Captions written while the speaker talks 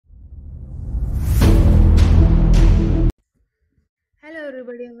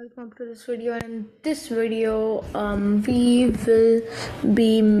welcome to this video. And in this video, we will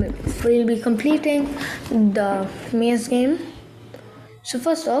be completing the maze game. So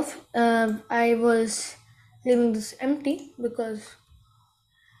first off, I was leaving this empty because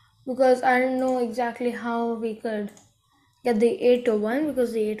I didn't know exactly how we could get the 8 to 1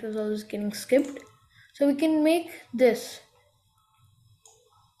 because the 8 was always getting skipped. So we can make this.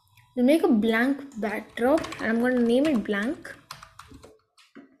 We'll make a blank backdrop, and I'm going to name it blank.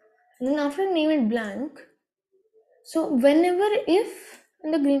 And then after I name it blank, so whenever if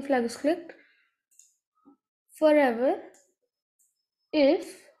and the green flag is clicked, forever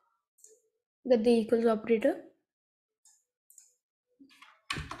if get the equals operator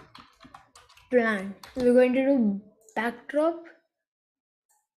blank. We're going to do backdrop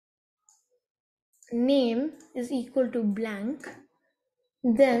name is equal to blank.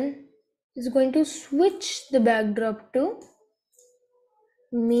 Then it's going to switch the backdrop to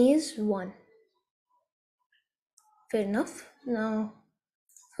maze 1. Fair enough. Now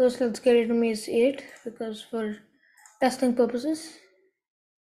first let's get it to maze 8 because for testing purposes.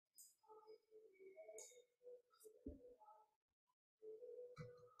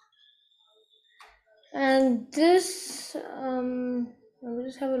 And this let me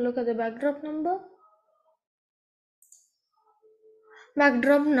just have a look at the backdrop number.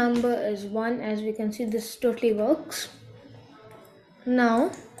 Backdrop number is 1. As we can see, this totally works.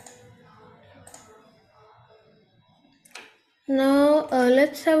 Now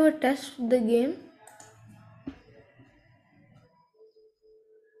let's have a test of the game.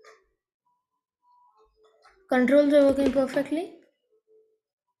 Controls are working perfectly.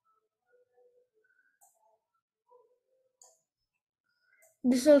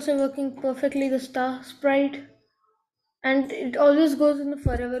 This is also working perfectly, the star sprite, and it always goes in the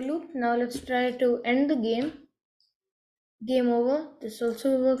forever loop. Now let's try to end the game. Game over. This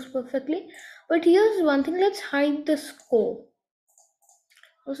also works perfectly. But here's one thing, let's hide the score.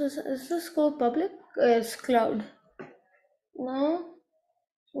 Also, is the score public? It's cloud. Now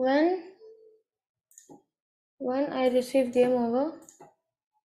when I receive game over,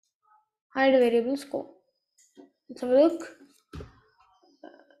 hide variable score. Let's have a look.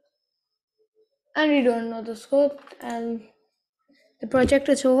 And we don't know the scope, and the project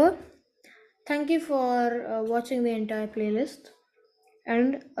is over. Thank you for watching the entire playlist,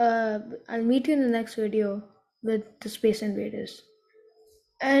 and I'll meet you in the next video with the Space Invaders.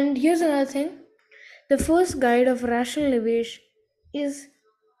 And here's another thing, the first guide of rationalnivesh is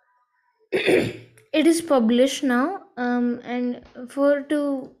it is published now, and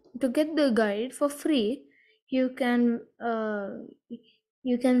to get the guide for free, you can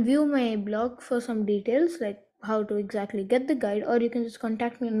view my blog for some details like how to exactly get the guide, or you can just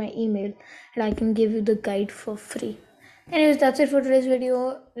contact me on my email and I can give you the guide for free. Anyways, that's it for today's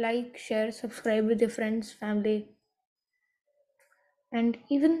video. Like, share, subscribe with your friends, family, and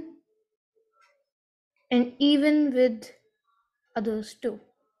even with others too.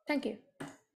 Thank you.